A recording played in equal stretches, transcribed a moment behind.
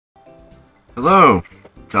Hello,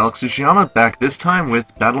 it's Alex Tsuchiyama back this time with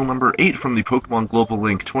battle number 8 from the Pokemon Global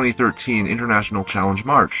Link 2013 International Challenge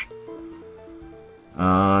March.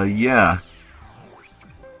 Yeah.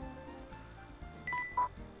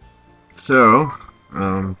 So,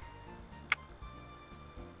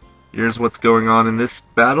 here's what's going on in this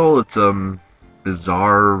battle. It's,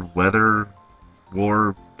 bizarre weather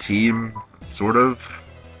war team, sort of.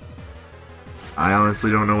 I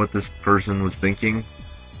honestly don't know what this person was thinking.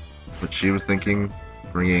 What she was thinking,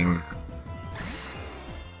 bringing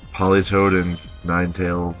Politoed and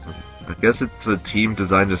Ninetales. I guess it's a team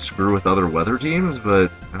designed to screw with other weather teams,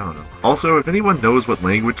 but I don't know. Also, if anyone knows what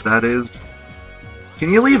language that is,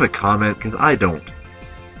 can you leave a comment? Because I don't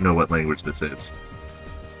know what language this is.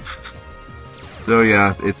 So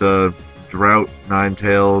yeah, it's a Drought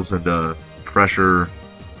Ninetales and a Pressure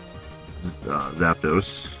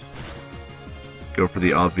Zapdos. Go for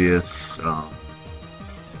the obvious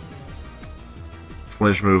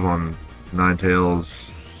flinch move on Ninetales.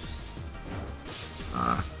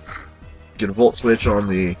 Get a Volt Switch on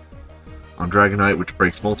Dragonite, which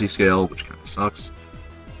breaks multi-scale, which kind of sucks.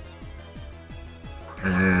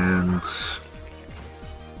 And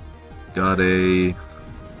got a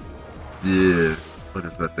what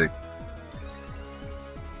is that thing?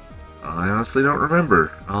 I honestly don't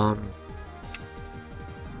remember.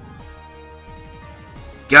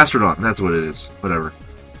 Gastrodon, that's what it is. Whatever.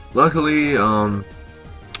 Luckily,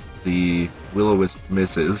 the Will-O-Wisp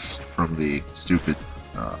misses from the stupid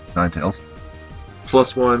Ninetales.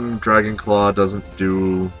 +1 Dragon Claw doesn't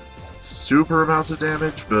do super amounts of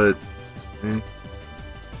damage, but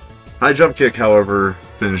High Jump Kick, however,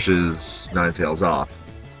 finishes Ninetales off.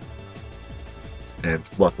 And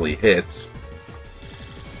luckily hits.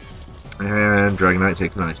 And Dragonite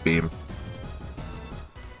takes an Ice Beam.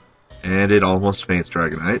 And it almost faints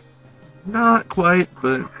Dragonite. Not quite,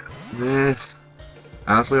 but eh.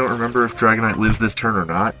 Honestly, I don't remember if Dragonite lives this turn or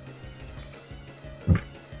not.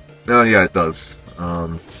 Oh yeah, it does.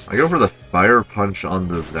 I go for the Fire Punch on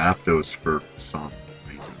the Zapdos for some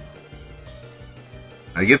reason.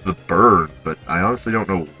 I get the burn, but I honestly don't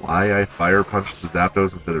know why I Fire Punched the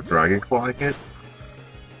Zapdos instead of Dragon Clawing it.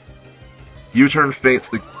 U-turn faints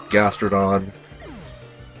the Gastrodon.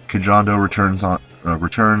 Kajondo returns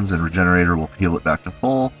and Regenerator will heal it back to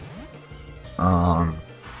full. Got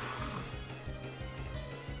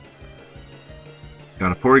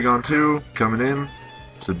a Porygon 2 coming in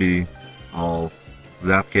to be all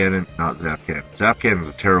Zap Cannon, not Zap Cannon. Zap Cannon is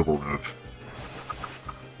a terrible move.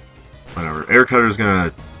 Whatever. Air Cutter's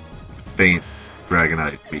gonna faint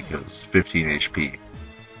Dragonite because 15 HP.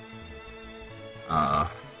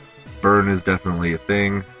 Burn is definitely a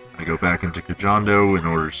thing. I go back into Kajondo in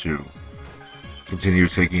order to continue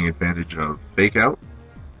taking advantage of Fake Out.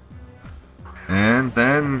 And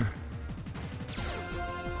then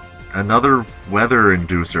another weather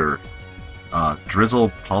inducer, Drizzle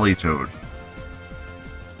Politoed.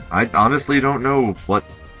 I honestly don't know what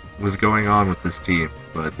was going on with this team,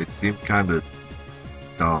 but it seemed kind of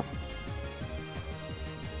dumb.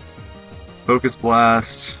 Focus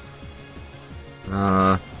Blast.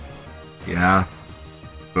 Yeah.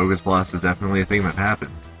 Focus Blast is definitely a thing that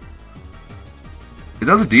happened. It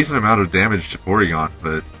does a decent amount of damage to Porygon,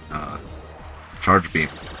 but Charge Beam.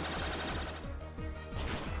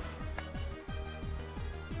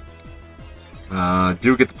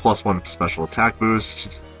 Do get the +1 special attack boost,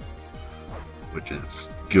 which is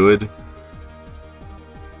good.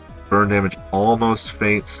 Burn damage almost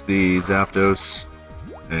faints the Zapdos,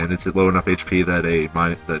 and it's at low enough HP that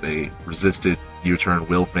a resisted U-turn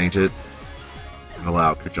will faint it, and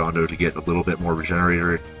allow Kajondo to get a little bit more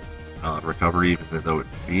Regenerator recovery, even though it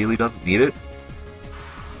really doesn't need it.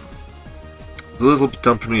 So this will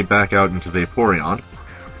dump me back out into Vaporeon,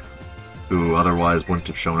 who otherwise wouldn't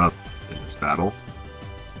have shown up in this battle.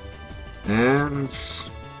 And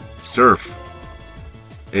Surf.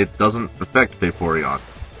 It doesn't affect Vaporeon.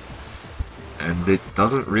 And it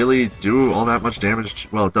doesn't really do all that much damage.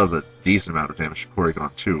 Well, it does a decent amount of damage to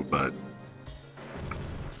Porygon too, but...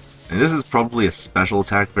 And this is probably a special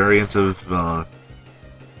attack variant of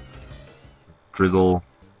Drizzle,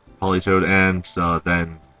 Politoed, and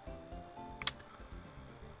then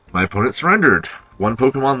my opponent surrendered. One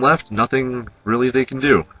Pokemon left, nothing really they can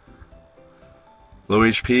do. Low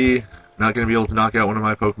HP, not going to be able to knock out one of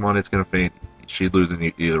my Pokemon, it's going to faint. She'd lose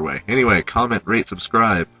either way. Anyway, comment, rate,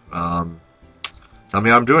 subscribe. Tell me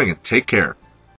how I'm doing, and take care.